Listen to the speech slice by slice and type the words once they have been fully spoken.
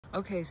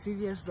Okay,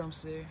 CVS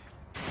dumpster.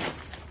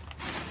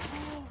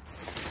 Oh,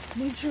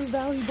 Nature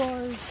Valley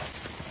bars.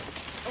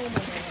 Oh my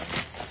god.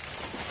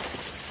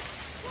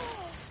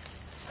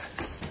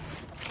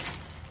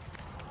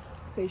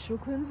 Facial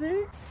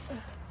cleanser.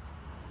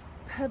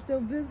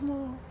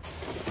 Pepto-Bismol.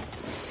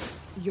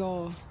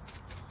 Y'all.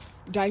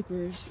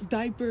 Diapers.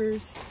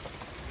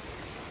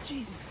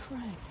 Jesus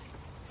Christ.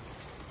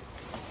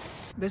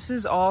 This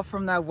is all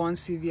from that one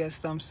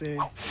CVS dumpster.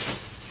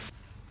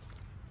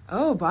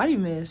 Oh, body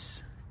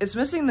mist. It's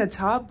missing the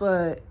top,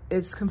 but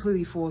it's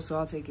completely full, so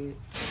I'll take it.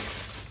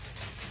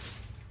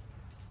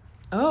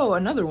 Oh,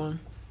 another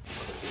one.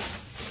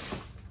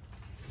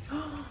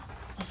 Oh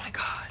my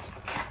god.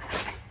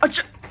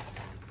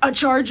 A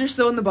charger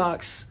still in the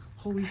box.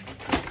 Holy.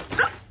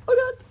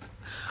 Oh god.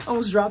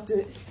 Almost dropped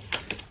it.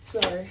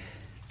 Sorry.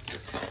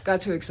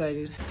 Got too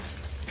excited.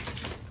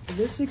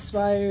 This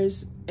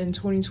expires in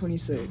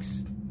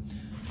 2026.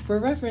 For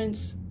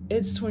reference,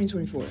 it's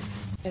 2024.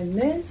 And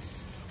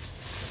this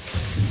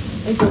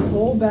is a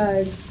whole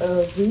bag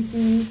of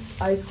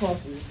Reese's iced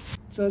coffee.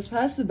 So it's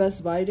past the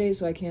Best Buy day,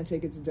 so I can't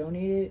take it to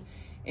donate it.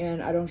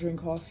 And I don't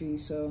drink coffee,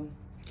 so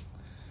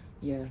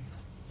yeah.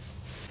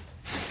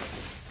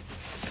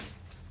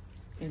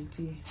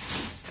 Empty.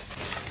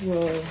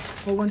 Whoa,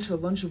 whole bunch of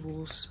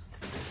Lunchables.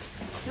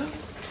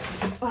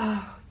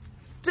 Oh,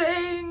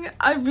 dang,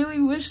 I really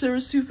wish there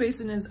was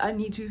toothpaste in this. I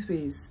need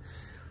toothpaste.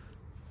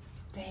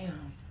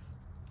 Damn.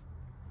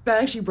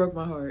 That actually broke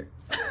my heart.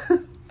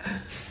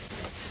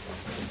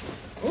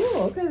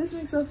 Oh, okay, this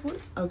makes up for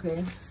it.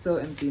 Okay, still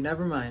empty,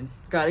 never mind.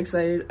 Got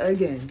excited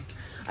again.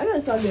 I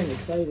gotta stop getting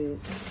excited.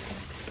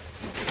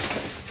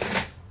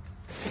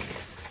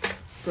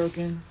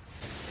 Broken.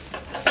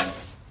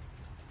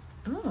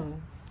 Oh.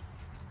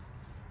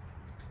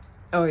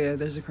 Oh yeah,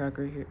 there's a crack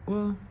right here.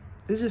 Well,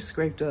 it's just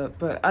scraped up,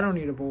 but I don't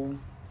need a bowl.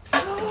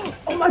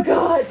 Oh my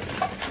god!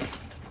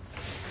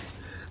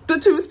 The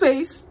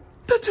toothpaste!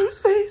 The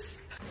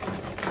toothpaste!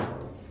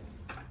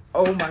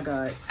 Oh my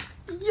god.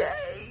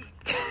 Yay!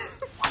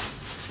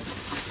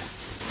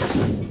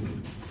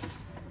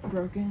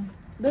 Broken.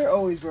 They're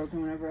always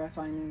broken whenever I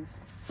find these.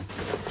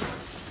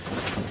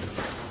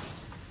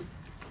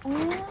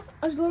 Oh,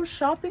 a little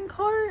shopping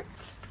cart.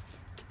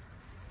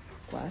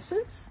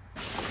 Glasses.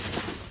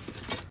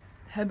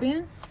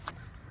 Headband.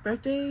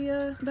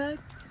 Birthday bag.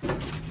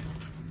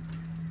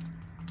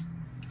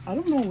 I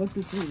don't know what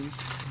this is.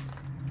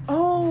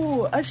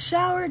 Oh, a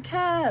shower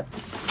cap.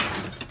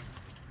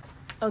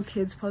 A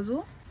kid's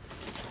puzzle.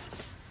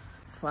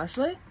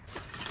 Flashlight.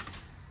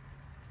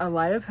 A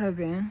light up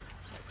headband.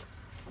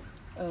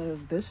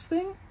 This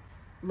thing?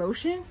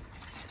 Lotion?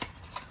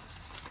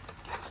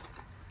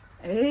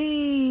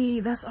 Hey,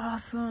 that's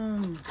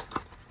awesome.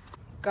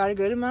 Got a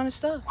good amount of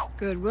stuff.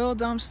 Goodwill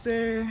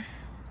dumpster.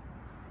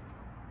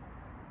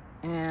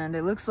 And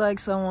it looks like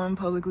someone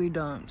publicly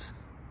dumped.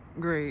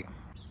 Great.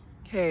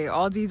 Okay,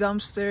 Aldi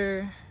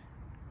dumpster.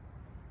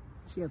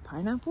 See a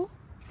pineapple?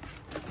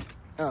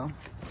 Oh,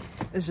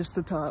 it's just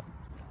the top.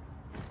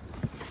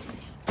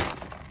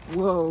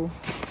 Whoa.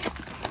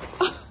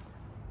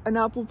 An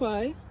apple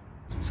pie.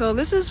 So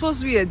this is supposed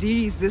to be a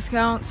DD's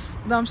Discounts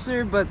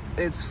dumpster, but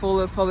it's full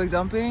of public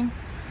dumping.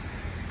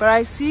 But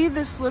I see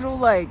this little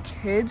like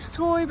kids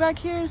toy back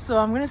here, so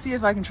I'm gonna see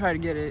if I can try to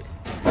get it.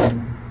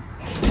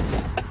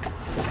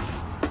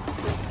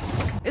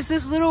 It's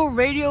this little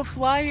radio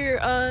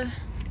flyer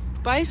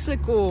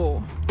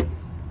bicycle.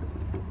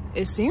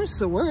 It seems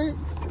to work.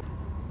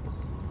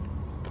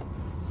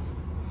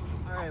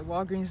 All right,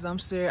 Walgreens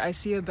dumpster. I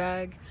see a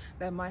bag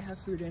that might have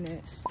food in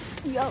it.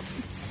 Yup.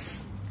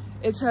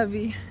 It's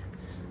heavy.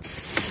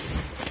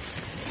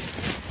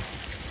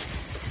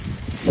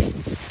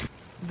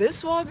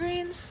 This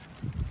Walgreens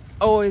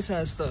always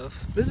has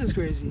stuff. This is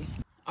crazy.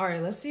 All right,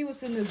 let's see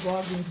what's in this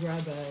Walgreens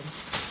grab bag.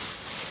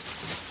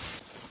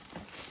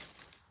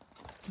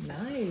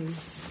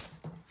 Nice.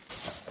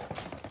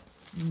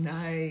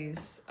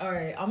 Nice. All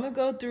right, I'm gonna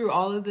go through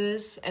all of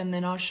this and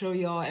then I'll show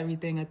y'all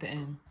everything at the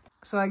end.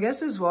 So I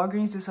guess this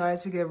Walgreens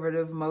decided to get rid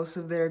of most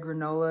of their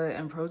granola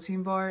and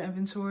protein bar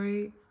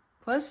inventory,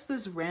 plus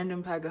this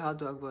random pack of hot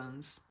dog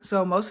buns.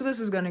 So most of this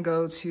is gonna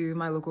go to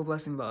my local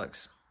blessing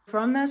box.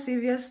 From that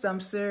CVS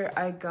dumpster,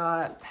 I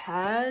got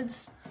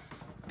pads,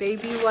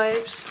 baby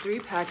wipes, 3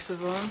 packs of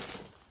them,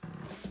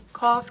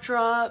 cough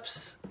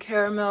drops,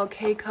 caramel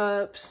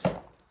K-cups,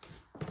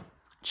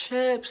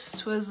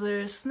 chips,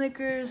 Twizzlers,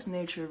 Snickers,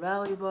 Nature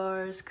Valley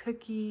bars,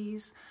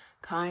 cookies,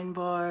 Kind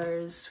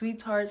bars, Sweet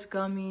Tarts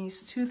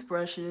gummies,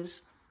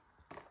 toothbrushes.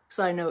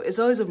 Side note, it's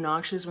always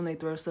obnoxious when they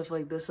throw stuff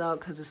like this out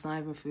because it's not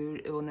even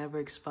food. It will never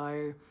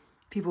expire.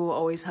 People will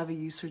always have a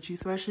use for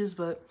toothbrushes,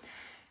 but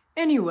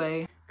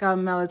anyway. Got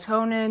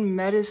melatonin,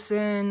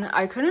 medicine.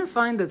 I couldn't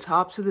find the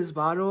top to this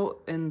bottle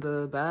in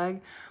the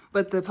bag,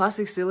 but the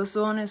plastic seal is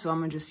still on it, so I'm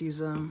gonna just use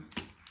them.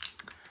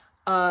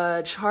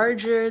 A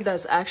charger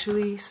that's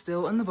actually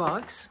still in the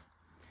box.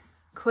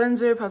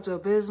 Cleanser,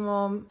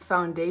 Pepto-Bismol,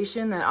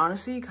 foundation that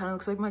honestly kind of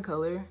looks like my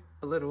color.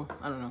 a little,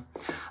 I don't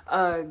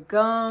know.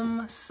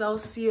 Gum,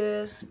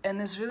 Celsius, and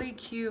this really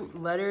cute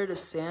letter to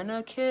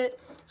Santa kit.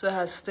 So it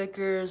has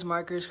stickers,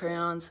 markers,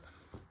 crayons,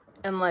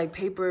 and like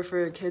paper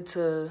for a kid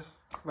to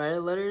write a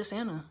letter to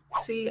Santa.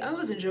 See, I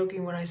wasn't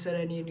joking when I said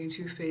I need new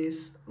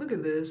toothpaste. Look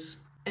at this.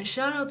 And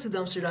shout out to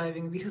Dumpster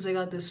Diving because I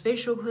got this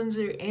facial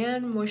cleanser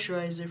and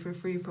moisturizer for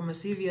free from a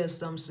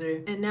CVS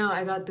dumpster. And now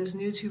I got this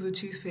new tube of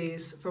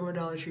toothpaste from a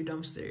Dollar Tree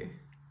dumpster.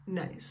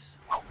 Nice.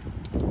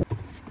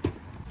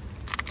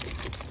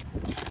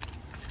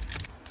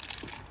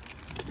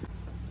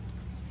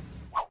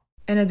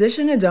 In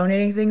addition to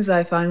donating things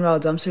I find while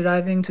dumpster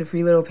diving to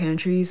free little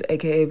pantries,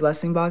 aka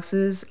blessing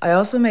boxes, I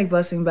also make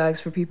blessing bags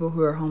for people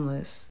who are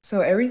homeless.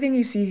 So everything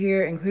you see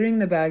here, including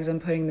the bags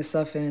I'm putting the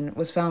stuff in,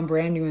 was found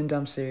brand new in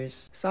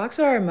dumpsters. Socks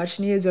are a much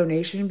needed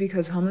donation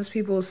because homeless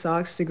people's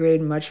socks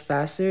degrade much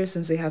faster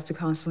since they have to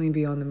constantly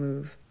be on the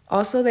move.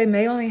 Also, they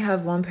may only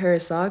have one pair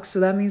of socks, so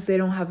that means they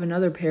don't have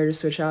another pair to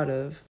switch out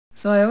of.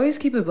 So I always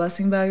keep a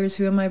blessing bag or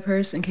two in my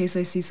purse in case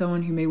I see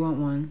someone who may want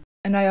one.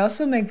 And I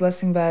also make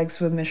blessing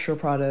bags with menstrual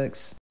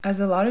products. As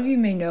a lot of you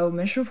may know,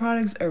 menstrual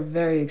products are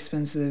very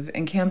expensive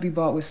and can't be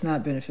bought with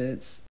SNAP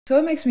benefits. So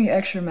it makes me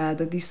extra mad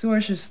that these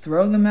stores just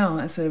throw them out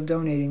instead of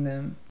donating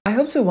them. I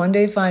hope to one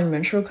day find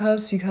menstrual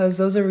cups because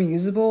those are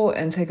reusable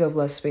and take up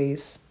less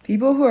space.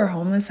 People who are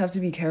homeless have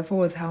to be careful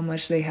with how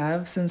much they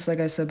have since,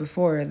 like I said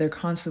before, they're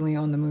constantly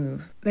on the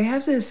move. They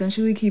have to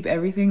essentially keep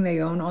everything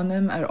they own on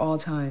them at all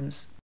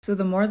times. So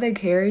the more they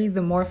carry,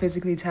 the more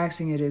physically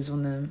taxing it is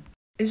on them.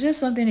 It's just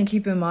something to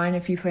keep in mind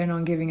if you plan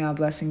on giving out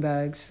blessing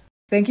bags.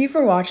 Thank you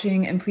for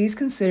watching, and please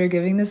consider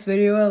giving this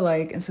video a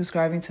like and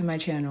subscribing to my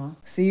channel.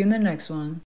 See you in the next one.